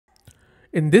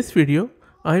In this video,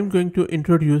 I am going to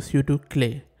introduce you to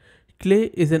Clay.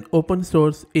 Clay is an open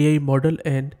source AI model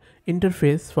and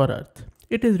interface for Earth.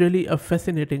 It is really a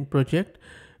fascinating project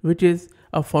which is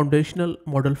a foundational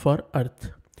model for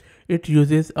Earth. It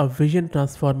uses a vision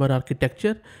transformer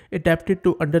architecture adapted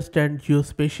to understand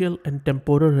geospatial and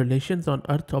temporal relations on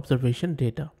Earth observation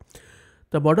data.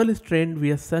 The model is trained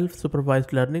via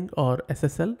self-supervised learning or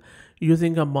SSL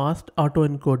using a masked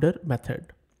autoencoder method.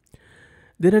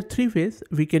 There are three ways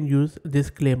we can use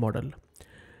this Clay model.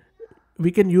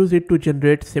 We can use it to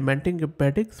generate semantic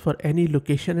embeddings for any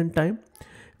location and time.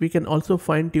 We can also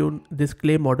fine-tune this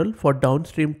Clay model for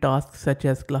downstream tasks such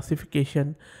as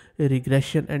classification,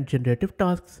 regression, and generative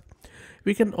tasks.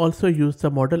 We can also use the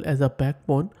model as a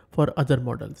backbone for other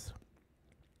models.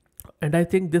 And I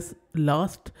think this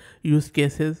last use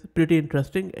case is pretty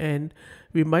interesting, and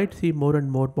we might see more and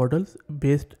more models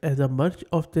based as a merge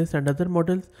of this and other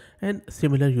models and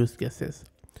similar use cases.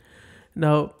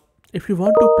 Now, if you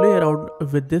want to play around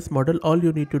with this model, all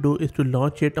you need to do is to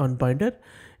launch it on Binder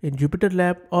in Jupyter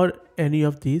Lab or any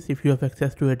of these if you have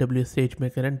access to AWS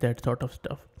SageMaker and that sort of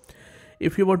stuff.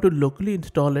 If you want to locally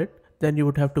install it, then you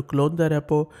would have to clone the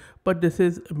repo, but this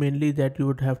is mainly that you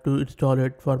would have to install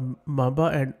it for Mamba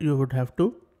and you would have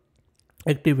to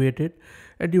activate it,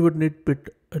 and you would need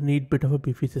bit of a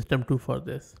beefy system too for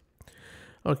this.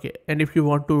 Okay, and if you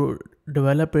want to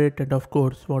develop it and of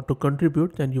course want to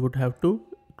contribute, then you would have to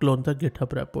clone the GitHub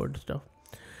repo and stuff.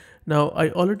 Now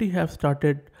I already have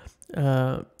started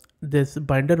this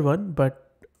Binder one,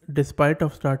 but despite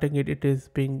of starting it, it is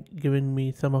being giving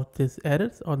me some of these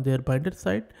errors on their Binder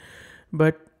side.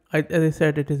 But as I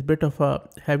said, it is a bit of a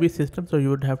heavy system, so you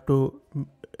would have to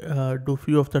do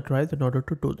few of the tries in order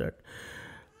to do that.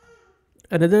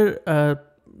 Another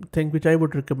thing which I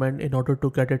would recommend in order to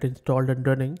get it installed and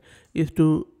running is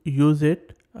to use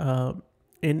it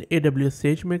in AWS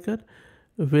SageMaker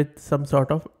with some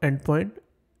sort of endpoint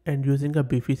and using a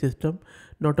beefy system,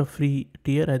 not a free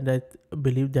tier, and I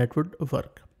believe that would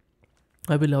work.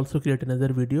 I will also create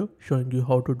another video showing you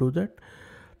how to do that.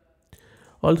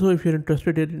 Also, if you're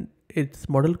interested in its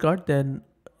model card, then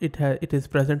it is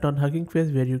present on Hugging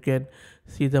Face, where you can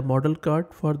see the model card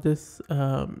for this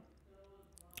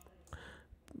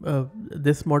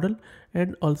this model,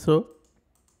 and also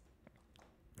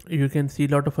you can see a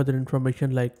lot of other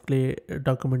information like Clay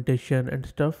documentation and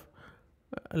stuff.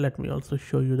 Let me also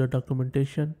show you the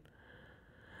documentation.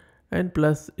 And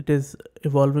plus, it is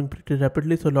evolving pretty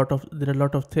rapidly, so there are a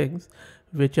lot of things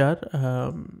which are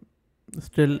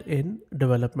still in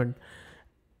development.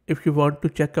 If you want to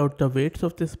check out the weights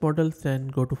of this models, then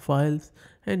go to files,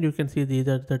 and you can see these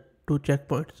are the two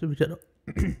checkpoints which are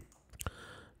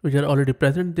which are already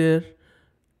present there.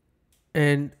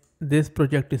 And this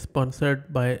project is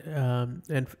sponsored by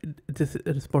and this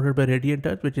is sponsored by Radiant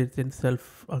Earth, which is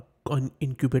itself an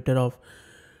incubator of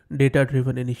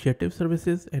data-driven initiative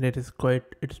services, and it's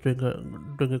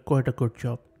doing quite a good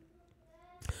job.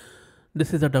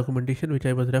 This is the documentation which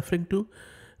I was referring to,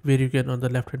 where you can on the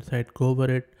left hand side go over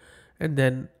it, and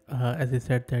then as I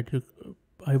said that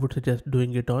I would suggest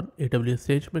doing it on AWS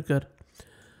SageMaker.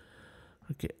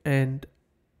 Okay, and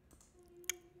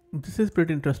this is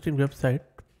pretty interesting website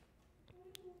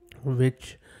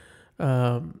which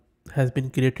has been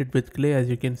created with Clay. As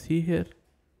you can see here,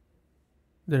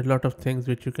 there are a lot of things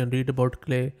which you can read about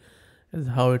Clay, as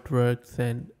how it works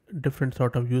and different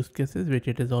sort of use cases which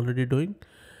it is already doing.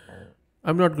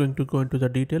 I'm not going to go into the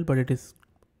detail, but it is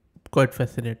quite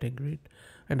fascinating read,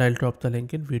 and I'll drop the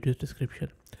link in video's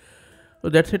description. So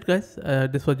that's it, guys.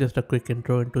 This was just a quick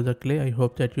intro into the Clay. I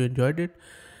hope that you enjoyed it.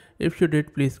 If you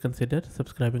did, please consider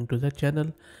subscribing to the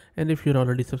channel, and if you're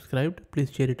already subscribed,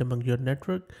 please share it among your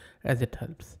network, as it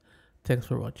helps. Thanks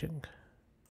for watching.